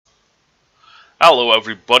Hello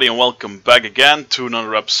everybody and welcome back again to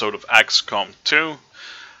another episode of Xcom 2.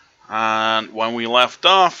 And when we left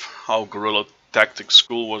off, our guerrilla tactics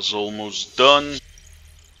school was almost done.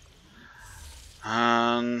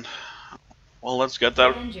 And well, let's get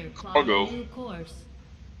that cargo.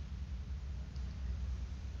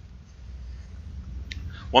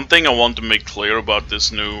 One thing I want to make clear about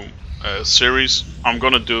this new series, I'm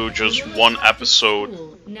gonna do just one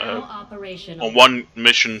episode, or one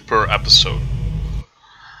mission per episode.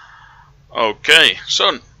 Okay,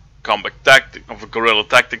 so combat tactic of a guerrilla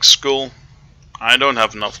tactics school. I don't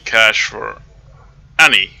have enough cash for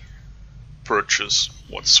any purchase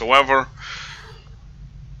whatsoever.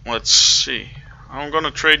 Let's see. I'm gonna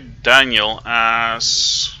trade Daniel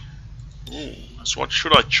as... as what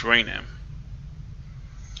should I train him?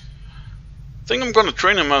 I think I'm gonna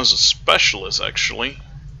train him as a specialist actually.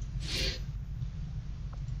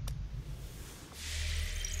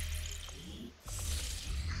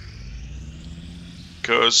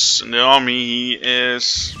 Because in the army he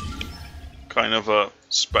is kind of a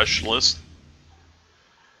specialist.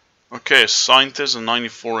 Okay, scientist and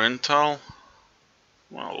 94 intel.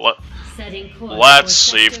 Well, let's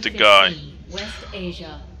save the guy. West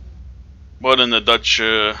Asia. But in the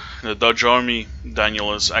Dutch army,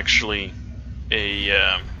 Daniel is actually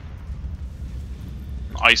a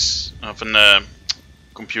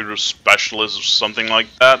computer specialist or something like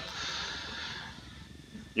that.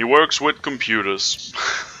 He works with computers.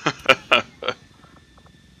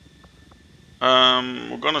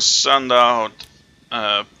 We're gonna send out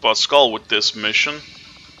Pascal with this mission.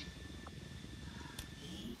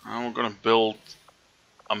 And we're gonna build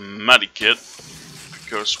a medikit,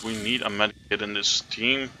 because we need a medikit in this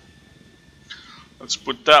team. Let's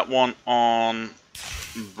put that one on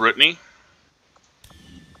Brittany.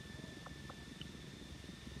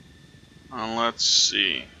 And let's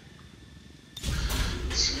see.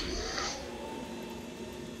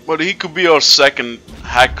 But he could be our second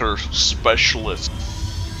hacker specialist.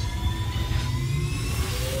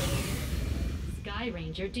 Sky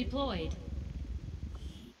Ranger deployed.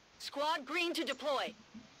 Squad green to deploy.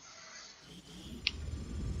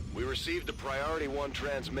 We received a Priority 1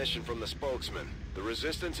 transmission from the spokesman. The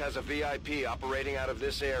Resistance has a VIP operating out of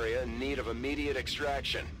this area in need of immediate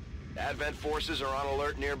extraction. Advent forces are on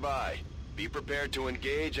alert nearby. Be prepared to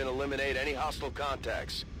engage and eliminate any hostile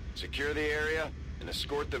contacts. Secure the area and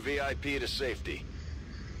escort the VIP to safety.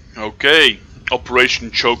 Okay,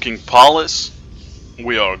 Operation Choking Palace.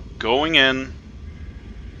 We are going in.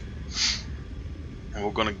 And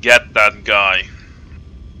we're gonna get that guy.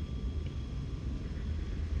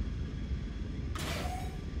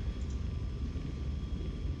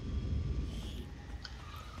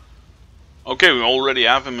 Okay, we already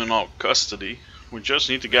have him in our custody. We just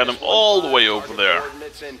need to get him all the way over there.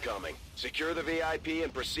 Coordinates incoming. Secure the VIP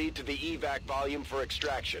and proceed to the evac volume for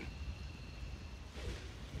extraction.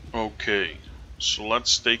 Okay, so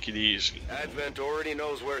let's take it easy. Advent already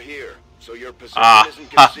knows we're here, so your position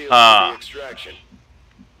isn't concealed for the extraction.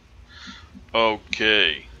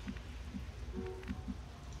 Okay.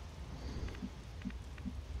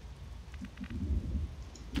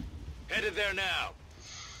 Headed there now.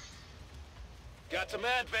 Got some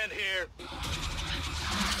Advent here.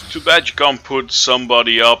 Too bad you can't put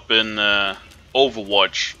somebody up in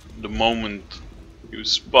Overwatch the moment you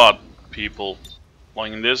spot people.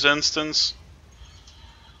 Like in this instance,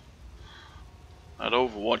 that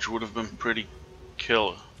Overwatch would have been pretty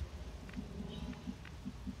killer.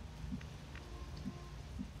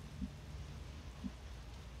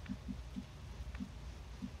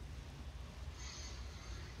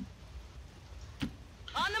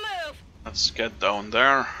 On the move. Let's get down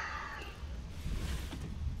there.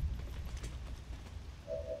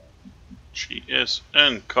 She is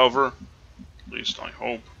in cover, at least I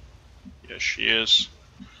hope. Yes, she is.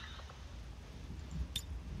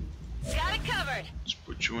 Got it covered. Let's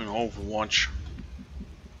put you in Overwatch.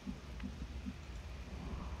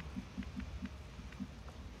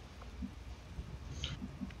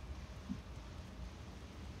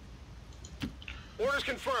 Orders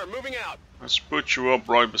confirmed. Moving out. Let's put you up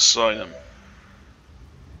right beside him.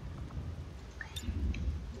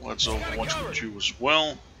 Let's Overwatch with you as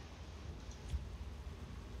well.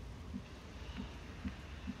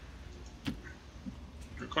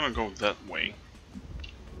 We're gonna go that way.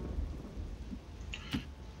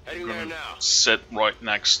 Heading there now. Sit right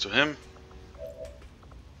next to him.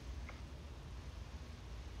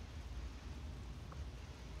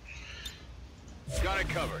 Got it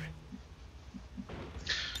covered.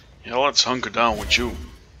 Yeah, let's hunker down with you.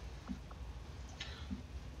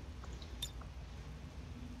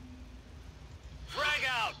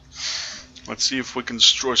 Let's see if we can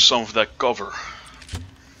destroy some of that cover.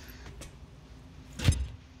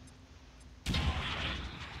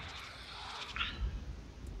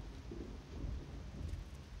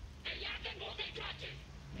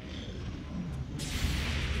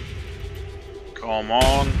 Come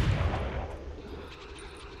on.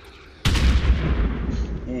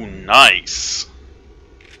 Ooh, nice.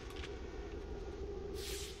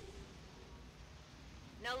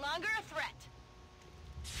 No longer a threat.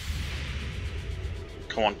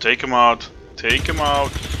 Come on, take him out. Take him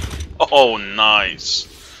out. Oh, nice.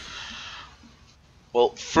 Well,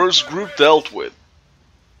 first group dealt with.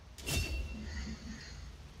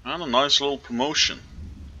 And a nice little promotion.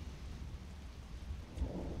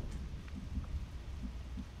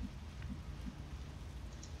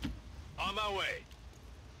 On my way.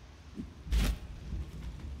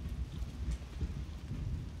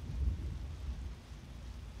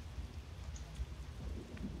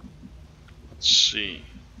 Let's see.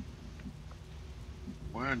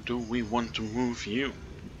 Where do we want to move you?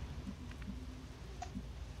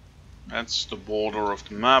 That's the border of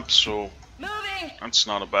the map, so Moving. that's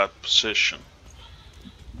not a bad position.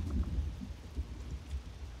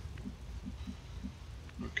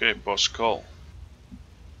 Okay, Pascal.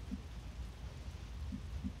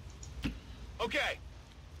 Okay.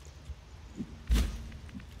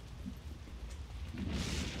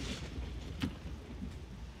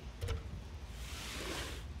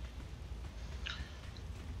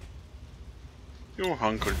 You're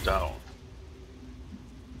hunkered down.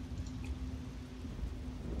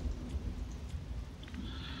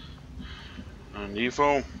 And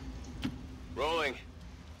Evo. Rolling.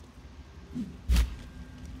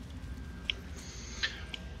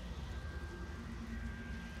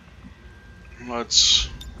 Let's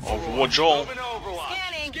overwatch all. Open overwatch.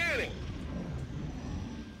 Scanning. Scanning.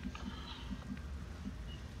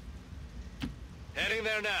 Heading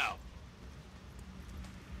there now.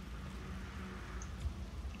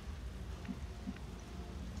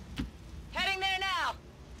 Heading there now.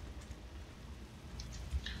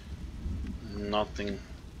 Nothing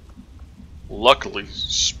luckily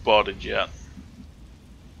spotted yet.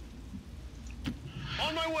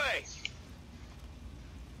 On my way.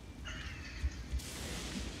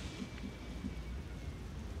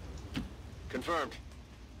 Confirmed.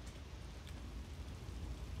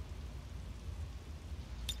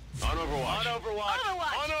 On Overwatch. On Overwatch.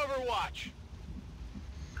 Overwatch. On Overwatch.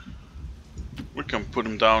 We can put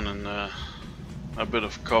him down in a bit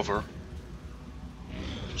of cover.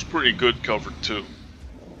 It's pretty good cover too.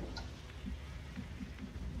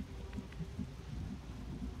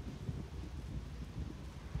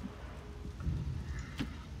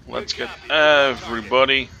 Let's get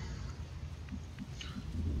everybody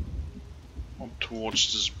up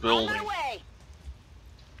towards this On building. my way.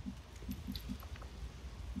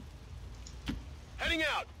 Heading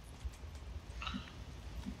out.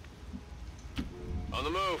 On the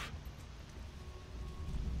move.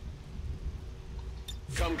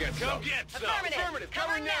 Come get some. Come get some. Affirmative.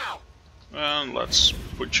 Covering now. And let's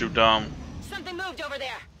put you down. Something moved over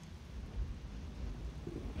there.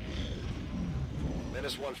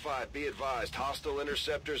 Menace 1-5, be advised, hostile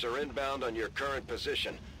interceptors are inbound on your current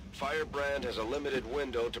position. Firebrand has a limited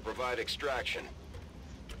window to provide extraction.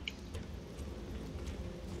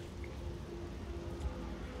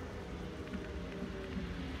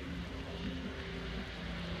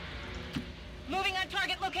 Moving on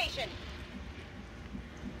target location.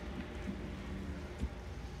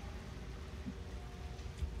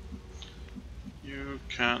 You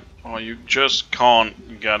can't, oh, you just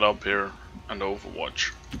can't get up here and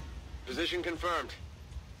overwatch. Position confirmed.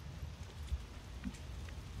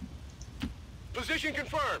 Position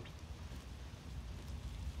confirmed.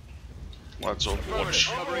 Let's overwatch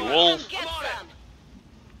the Covering. wolf. Get I'm on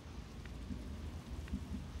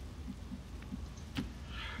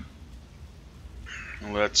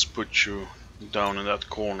some. Let's put you down in that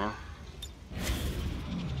corner.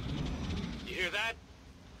 You hear that?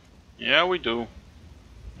 Yeah, we do.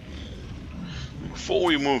 Before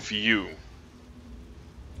we move you,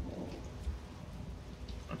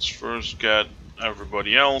 let's first get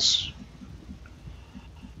everybody else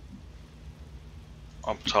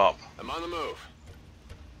up top I'm on the move.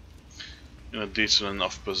 in a decent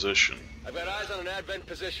enough position. I've got eyes on an advent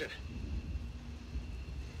position.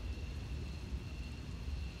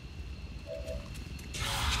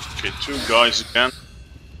 Okay, two guys again.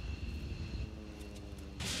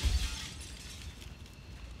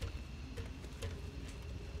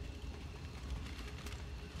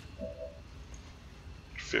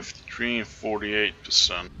 $53 and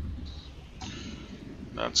 48%.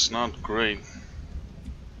 That's not great.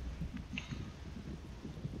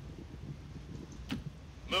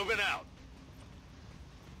 Moving out.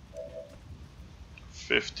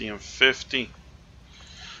 50 and 50.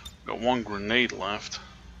 Got one grenade left.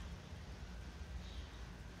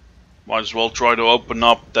 Might as well try to open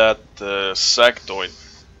up that sectoid.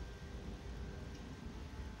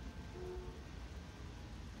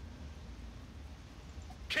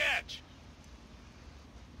 Catch!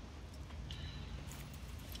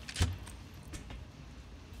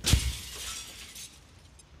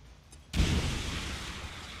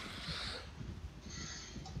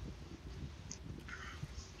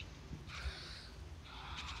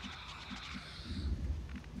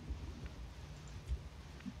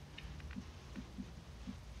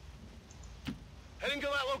 Heading to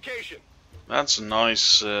that location. That's a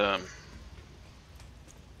nice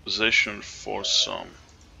position for some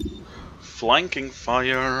flanking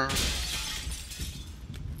fire.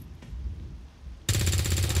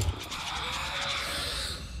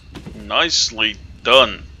 Nicely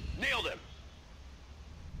done. Nailed him.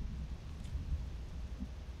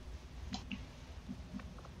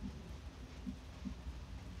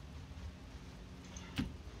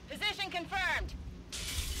 Position confirmed.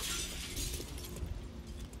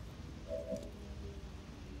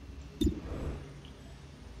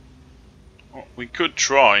 Oh, we could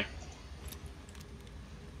try.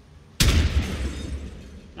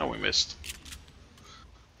 No, we missed.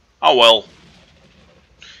 Oh well.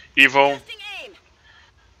 Evo, Testing aim.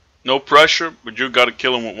 no pressure, but you gotta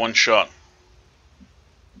kill him with one shot.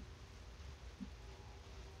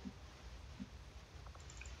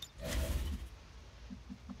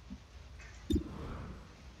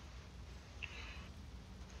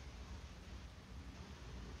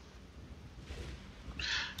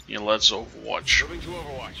 Yeah, let's Overwatch. Moving to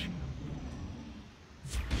Overwatch.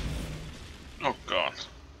 Oh god.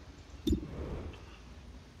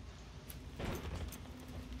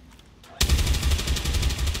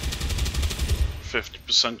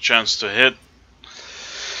 50% chance to hit.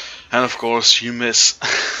 And of course you miss.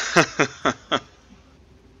 Let's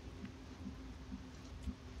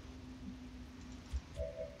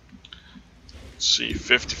see,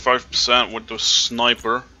 55% with the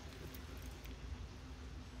sniper.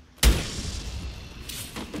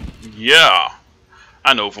 Yeah,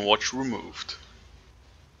 and Overwatch removed.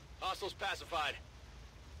 Hostiles pacified.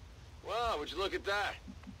 Wow, would you look at that?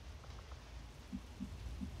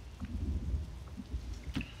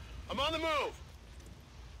 I'm on the move.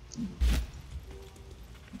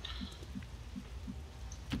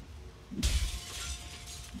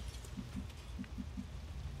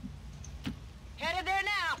 Headed there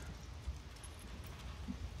now.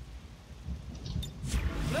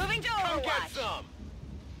 Moving to Come get Overwatch. some.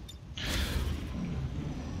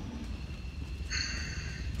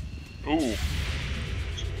 Ooh.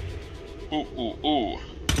 Ooh, ooh, ooh.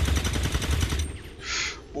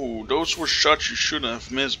 Ooh, those were shots you shouldn't have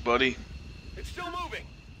missed, buddy. It's still moving.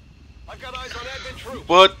 I've got eyes on advent troops.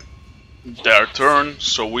 But their turn,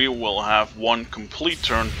 so we will have one complete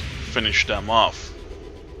turn to finish them off.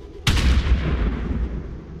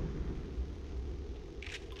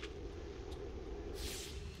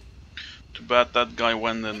 Too bad that guy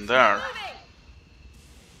went in there.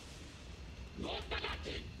 Moving.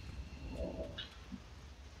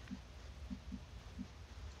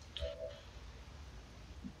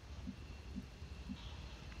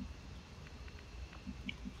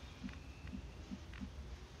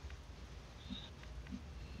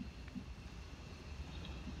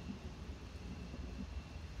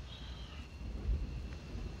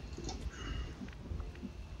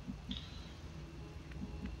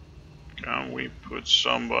 Can we put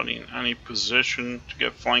somebody in any position to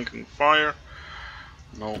get flanking fire?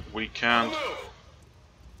 No, we can't. Move.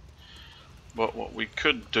 But what we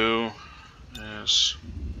could do is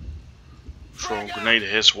throw a grenade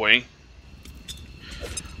his way.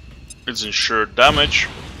 It's ensured damage.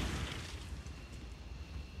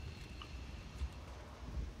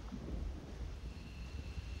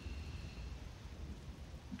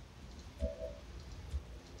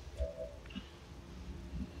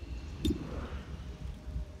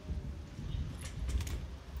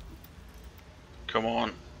 Come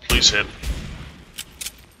on, please hit.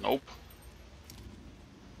 Nope.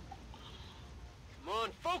 Come on,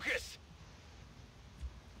 focus.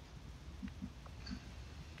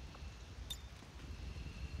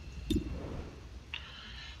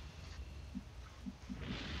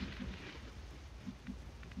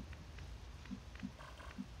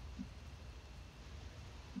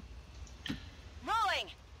 Rolling.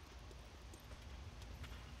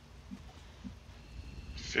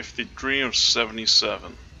 53 of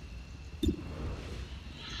 77.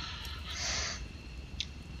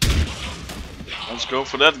 Let's go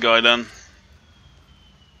for that guy then.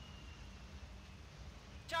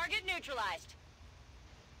 Target neutralized.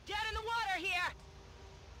 Dead in the water here.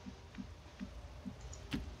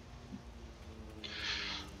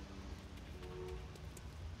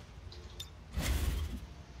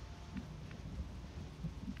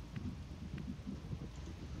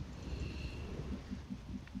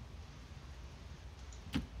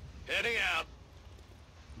 Heading out.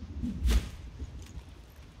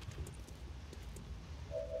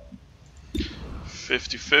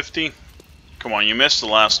 50-50. Come on, you missed the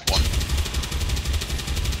last one.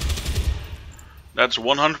 That's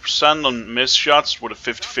 100% on missed shots with a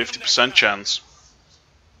 50-50% chance.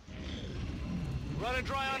 Running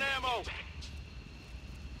dry on ammo.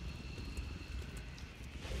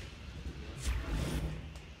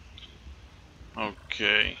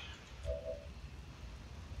 Okay.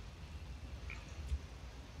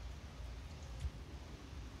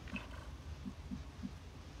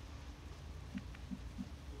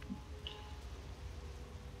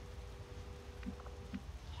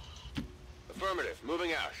 Affirmative.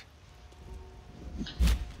 Moving out.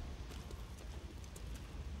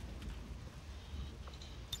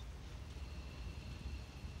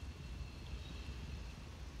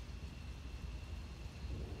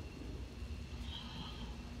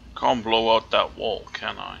 Can't blow out that wall,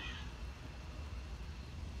 can I?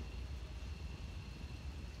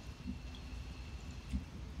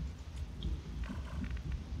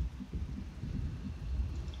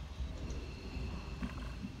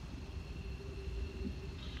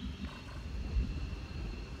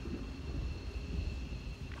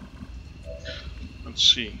 Let's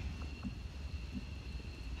see.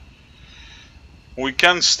 We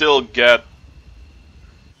can still get...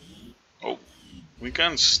 Oh, we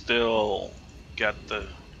can still get the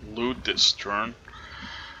loot this turn,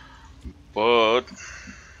 but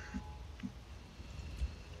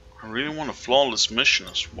I really want a flawless mission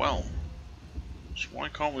as well. So why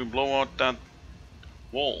can't we blow out that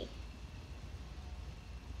wall?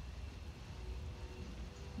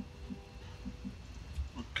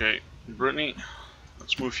 Okay, Brittany,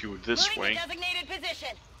 let's move you this Moving way. to designated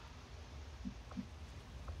position.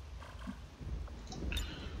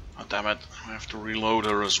 Oh, damn it, I have to reload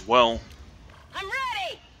her as well. I'm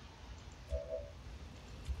ready.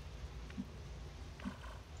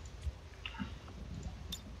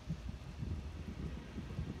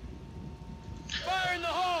 Fire in the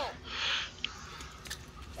hole.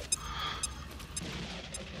 It's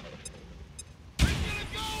gonna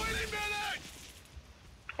go any minute.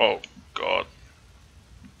 Oh, God.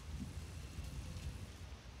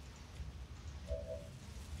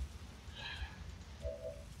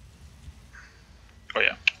 Oh,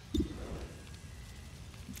 yeah.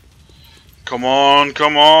 Come on,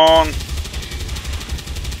 come on.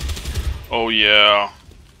 Oh, yeah.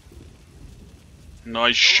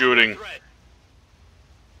 Nice shooting. Threat.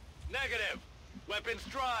 Negative. Weapons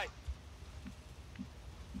dry.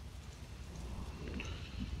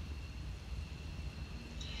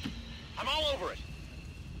 I'm all over it.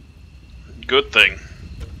 Good thing.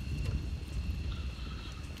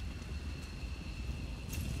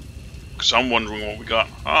 Because I'm wondering what we got.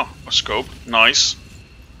 Oh, a scope. Nice.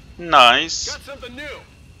 Nice. Got something new.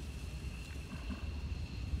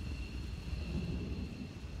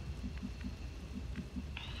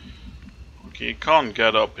 Okay, you can't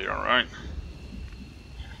get up here, right?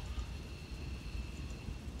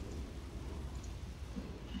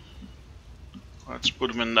 Let's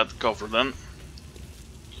put him in that cover then.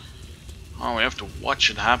 Oh, we have to watch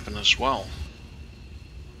it happen as well.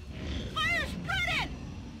 Fire spreading.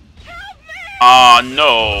 Help me. Ah,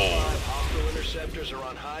 no. Hostile interceptors are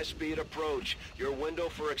on high-speed approach. Your window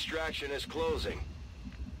for extraction is closing.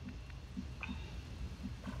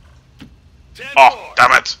 10 Oh, more.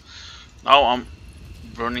 damn it. Now I'm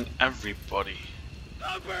burning everybody.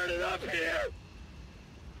 I'll burn it up here.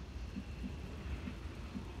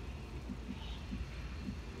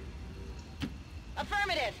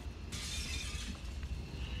 Affirmative.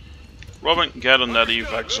 Robin, get on that Understood.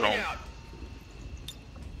 evac Moving zone. out.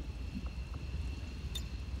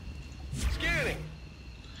 Scanning.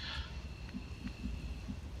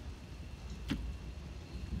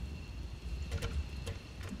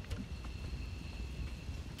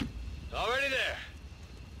 Already there.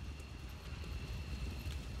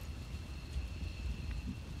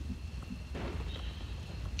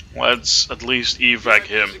 Let's at least evac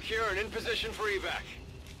him. Secure and in position for evac.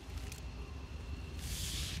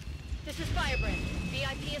 This is Firebrand.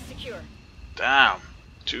 VIP is secure. Damn.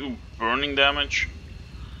 2 burning damage.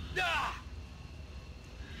 Ah!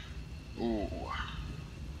 Ooh.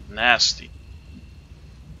 Nasty.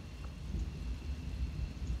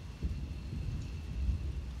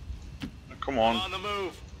 Come on. On the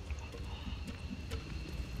move.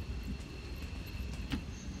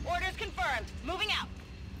 Orders confirmed. Moving out.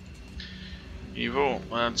 Evo,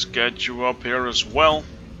 let's get you up here as well.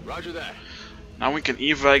 Roger that. Now we can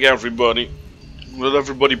evac everybody. Let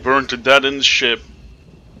everybody burn to death in the ship.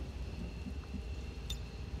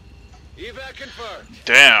 Evac confirmed.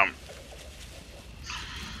 Damn.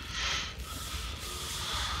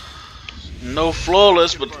 No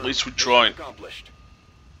flawless, but at least we tried. Accomplished.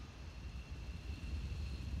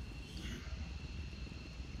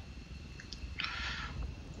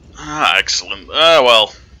 Ah, excellent. Ah,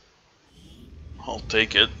 well. I'll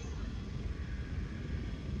take it.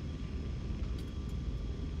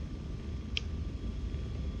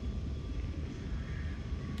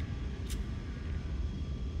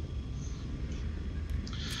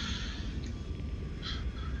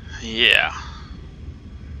 Yeah.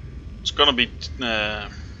 It's gonna be... we're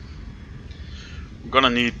gonna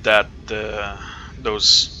need that,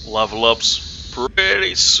 those level ups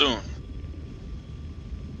pretty soon.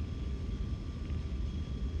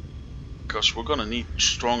 Because we're gonna need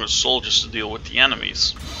stronger soldiers to deal with the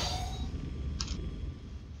enemies.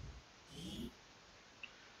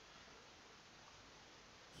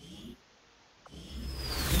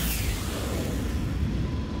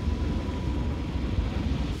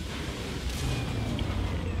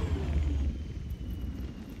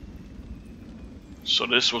 So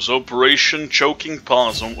this was Operation Choking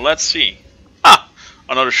Possum. Let's see. Ah!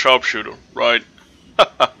 Another sharpshooter, right.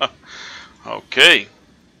 Okay.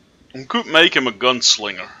 We could make him a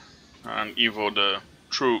gunslinger. And Evo the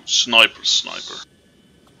true sniper.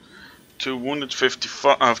 2 wounded,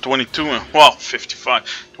 55, 22 and, well,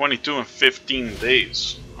 55. 22 and 15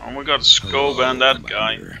 days. And we got a scope and that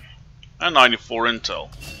guy. And 94 intel.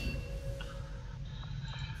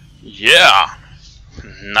 Yeah!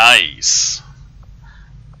 Nice!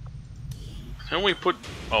 Can we put...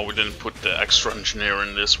 oh, we didn't put the extra engineer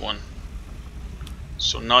in this one.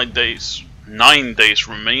 So 9 days. 9 days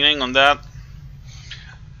remaining on that.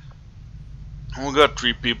 And we got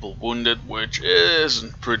 3 people wounded, which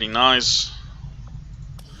isn't pretty nice.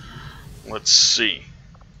 Let's see.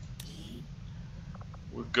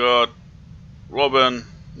 We got Robin,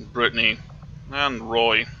 Brittany, and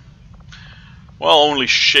Roy. Well, only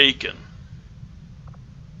Shaken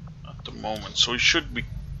at the moment, so he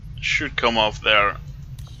should come off there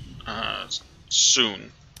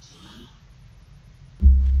soon.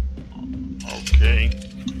 Okay.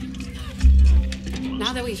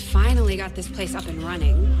 Now that we've finally got this place up and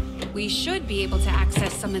running, we should be able to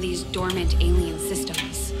access some of these dormant alien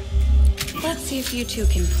systems. Let's see if you two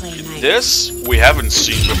can play nice. This we haven't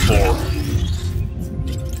seen before.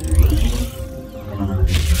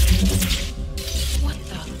 What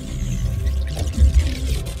the?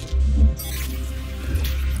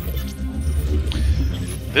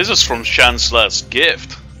 This is from Shan's last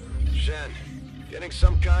gift. Shen, getting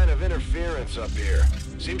some kind of interference up here.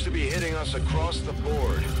 Seems to be hitting us across the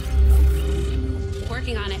board.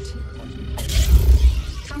 Working on it.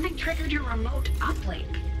 Something triggered your remote uplink.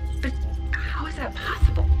 But how is that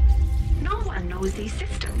possible? No one knows these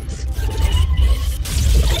systems.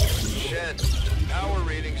 Shen, power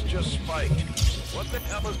readings just spiked. What the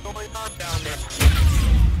hell is going on down there?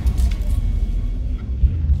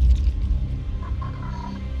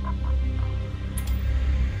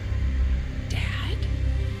 Dad?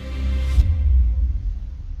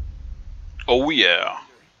 Oh yeah.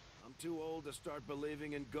 I'm too old to start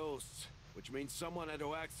believing in ghosts, which means someone had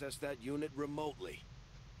to access that unit remotely.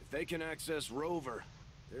 If they can access Rover,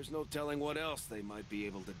 there's no telling what else they might be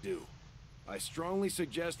able to do. I strongly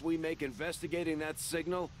suggest we make investigating that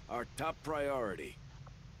signal our top priority.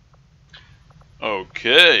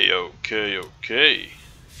 Okay.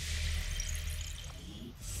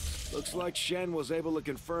 Looks like Shen was able to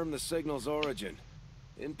confirm the signal's origin.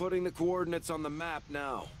 Inputting the coordinates on the map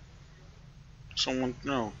now. Someone,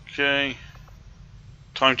 okay.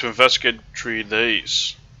 Time to investigate 3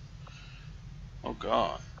 days. Oh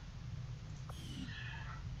god.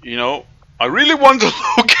 You know, I really want to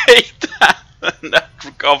locate that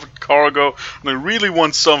recovered cargo, and I really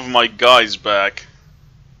want some of my guys back.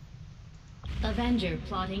 Avenger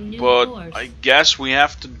plotting new But course. I guess we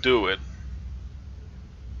have to do it.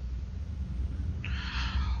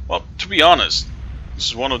 Well, to be honest, this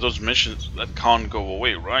is one of those missions that can't go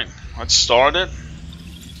away, right? Let's start it.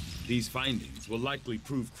 These findings will likely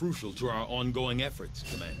prove crucial to our ongoing efforts,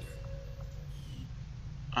 Commander.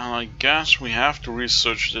 And I guess we have to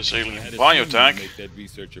research this alien I had biotech. make that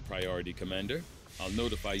research a priority, Commander. I'll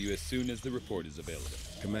notify you as soon as the report is available.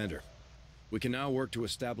 Commander, we can now work to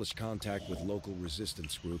establish contact with local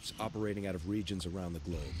resistance groups operating out of regions around the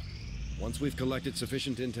globe. Once we've collected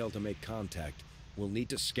sufficient intel to make contact, we'll need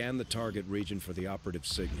to scan the target region for the operative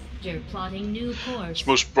signal. You're plotting new course. It's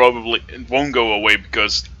most probably it won't go away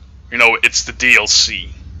because, you know, it's the DLC,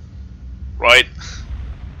 right?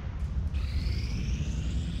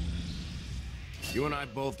 You and I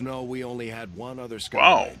both know we only had one other Sky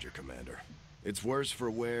Wow. Ranger, Commander. It's worse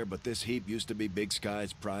for wear, but this heap used to be Big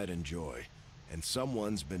Sky's pride and joy, and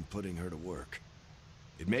someone's been putting her to work.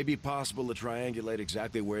 It may be possible to triangulate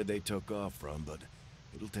exactly where they took off from, but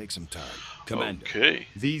it'll take some time. Commander, Okay.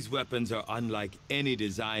 these weapons are unlike any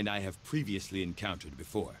design I have previously encountered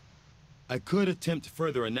before. I could attempt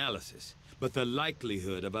further analysis, but the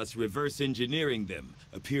likelihood of us reverse engineering them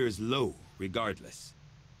appears low regardless.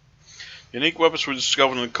 Unique weapons were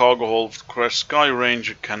discovered in the cargo hold of the crashed Sky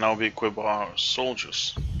Ranger can now be equipped by our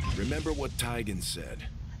soldiers. Remember what Tygan said.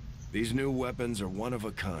 These new weapons are one of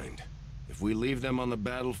a kind. If we leave them on the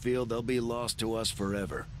battlefield, they'll be lost to us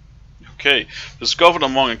forever. Okay, discovered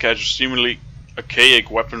among a catch of seemingly archaic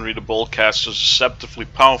weaponry, the bolt caster is deceptively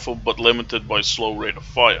powerful but limited by slow rate of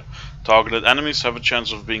fire. Targeted enemies have a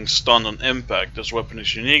chance of being stunned on impact. This weapon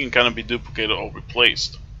is unique and cannot be duplicated or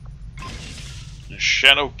replaced. The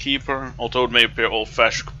Shadow Keeper, although it may appear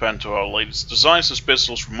old-fashioned compared to our latest designs, this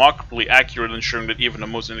pistol is remarkably accurate, ensuring that even the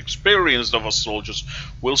most inexperienced of our soldiers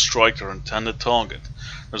will strike their intended target.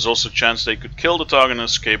 There's also a chance they could kill the target and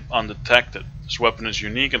escape undetected. This weapon is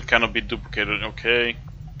unique and cannot be duplicated. Okay.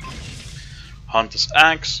 Hunter's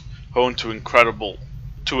Axe, honed to an incredible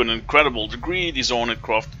degree. These ornate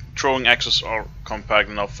craft throwing axes are compact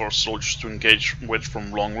enough for soldiers to engage with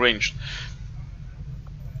from long range.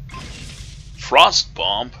 Frost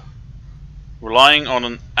Bomb, relying on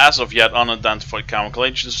an as of yet unidentified chemical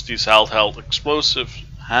agent, these handheld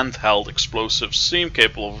explosives seem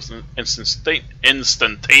capable of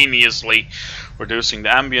instantaneously reducing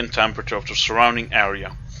the ambient temperature of the surrounding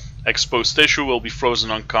area. Exposed tissue will be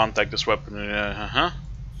frozen on contact. This weapon.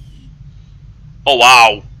 Oh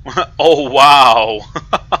wow! Oh wow!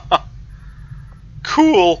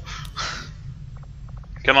 Cool.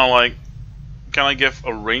 Can I give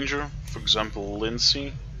a ranger, for example,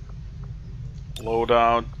 Lindsay,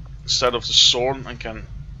 loadout instead of the sword? I can.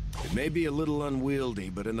 It may be a little unwieldy,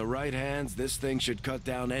 but in the right hands, this thing should cut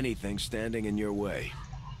down anything standing in your way.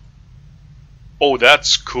 Oh,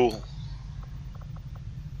 that's cool.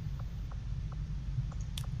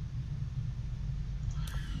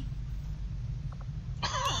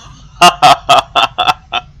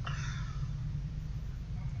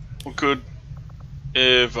 We could,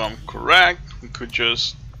 if I'm correct, we could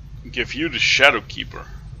just give you the Shadow Keeper.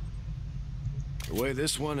 The way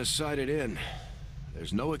this one is sighted in,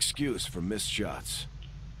 there's no excuse for missed shots.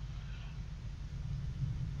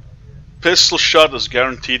 Pistol shot is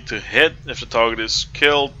guaranteed to hit. If the target is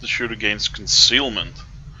killed, the shooter gains concealment.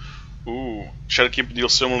 Ooh. Shadow Keeper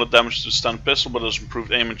deals similar damage to the standard pistol, but has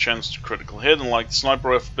improved aim and chance to critical hit. And like the sniper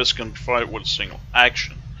rifle, pistol can be fired with a single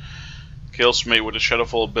action. Kills made with the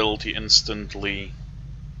Shadowfall ability instantly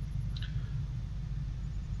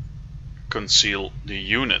conceal the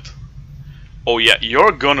unit. Oh yeah,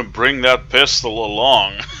 you're gonna bring that pistol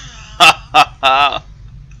along. That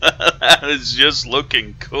is just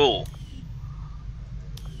looking cool.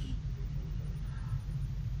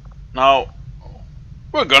 Now,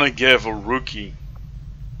 we're gonna give a rookie,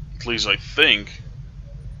 at least I think.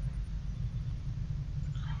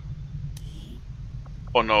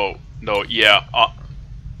 Oh no, yeah,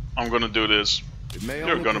 I'm gonna do this.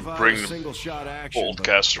 You're gonna bring the bolt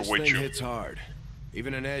caster with you. Hits hard.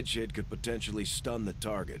 Even an edge hit could potentially stun the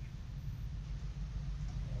target.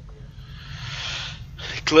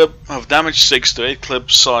 Clip of damage 6 to 8, clip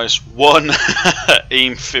size 1,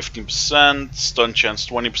 aim 15%, stun chance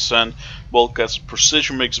 20, bolt caster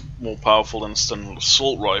precision makes it more powerful than a standard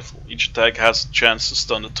assault rifle. Each attack has a chance to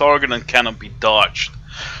stun the target and cannot be dodged.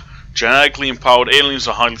 Genetically empowered aliens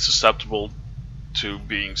are highly susceptible to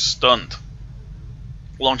being stunned.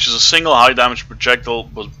 Launches a single high damage projectile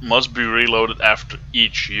but must be reloaded after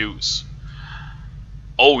each use.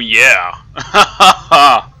 Oh yeah!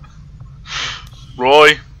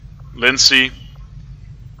 Roy, Lindsay,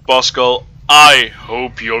 Pascal, I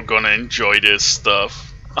hope you're gonna enjoy this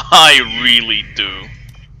stuff. I really do.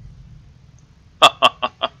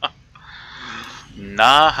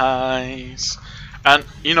 Nice. And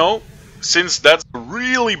you know, since that's a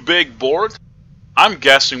really big board, I'm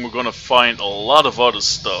guessing we're gonna find a lot of other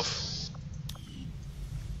stuff.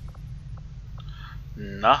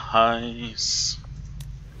 Nice.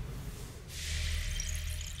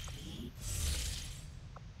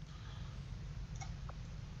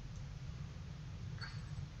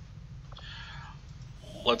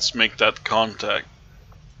 Let's make that contact.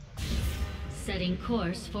 Setting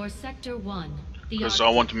course for Sector 1. Because I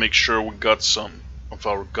want to make sure we got some of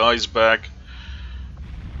our guys back.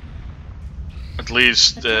 At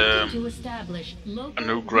least to establish a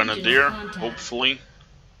new grenadier, hopefully.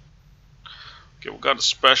 Okay, we got a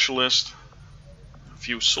specialist, a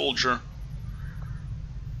few soldier.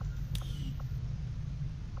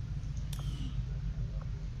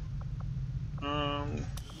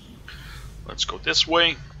 Let's go this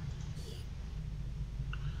way.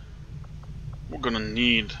 We're gonna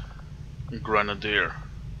need a grenadier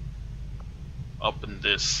up in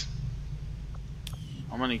this.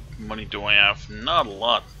 How many money do I have? Not a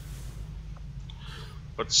lot.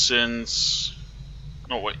 But since...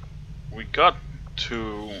 No, wait. We got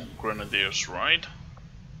 2 grenadiers, right?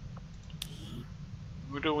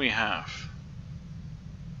 Who do we have?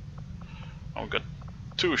 Oh, we got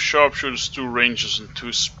 2 sharpshooters, 2 rangers, and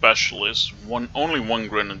 2 specialists. Only one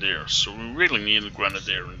grenadier, so we really need a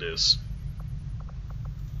grenadier in this.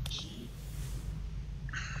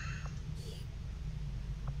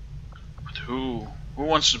 But who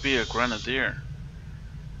wants to be a grenadier?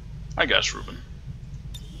 I guess Ruben.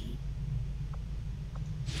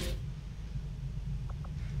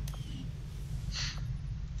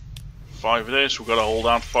 Five days, we gotta hold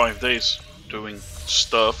out 5 days doing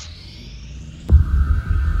stuff.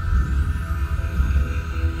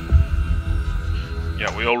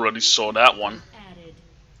 Yeah, we already saw that one.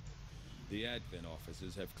 The advent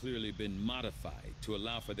officers have clearly been modified to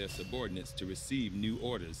allow for their subordinates to receive new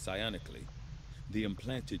orders psionically. The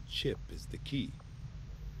implanted chip is the key.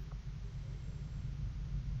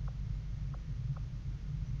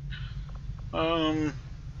 Let's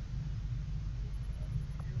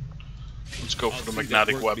go for the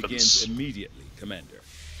magnetic weapons. Begins immediately, Commander.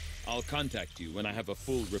 I'll contact you when I have a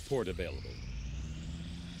full report available.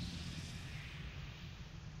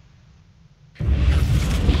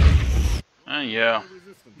 Yeah,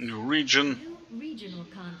 new region. New regional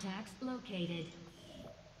contacts located.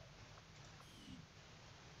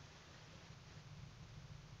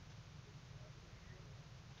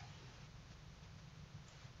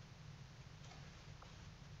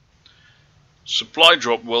 Supply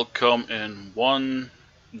drop will come in 1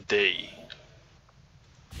 day.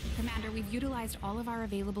 Commander, we've utilized all of our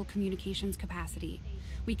available communications capacity.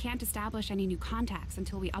 We can't establish any new contacts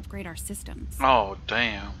until we upgrade our systems. Oh,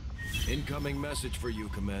 damn. Incoming message for you,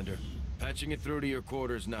 Commander. Patching it through to your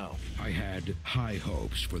quarters now. I had high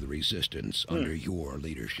hopes for the Resistance under your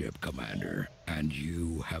leadership, Commander, and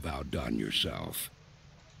you have outdone yourself.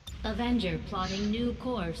 Avenger plotting new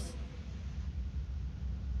course.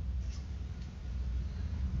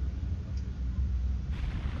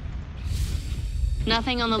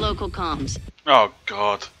 Nothing on the local comms. Oh,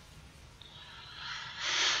 God.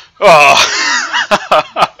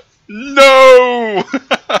 Oh. No!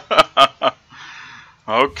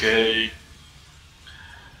 Okay.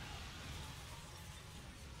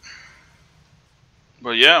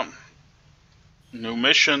 But yeah, new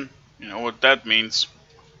mission, you know what that means.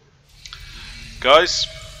 Guys,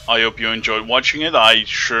 I hope you enjoyed watching it. I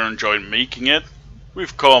sure enjoyed making it.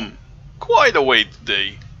 We've come quite a way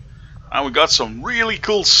today. And we got some really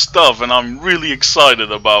cool stuff, and I'm really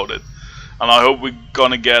excited about it. And I hope we're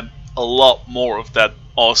gonna get a lot more of that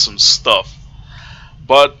awesome stuff.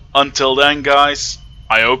 But until then, guys,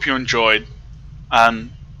 I hope you enjoyed,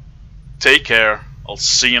 and take care. I'll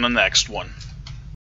see you in the next one.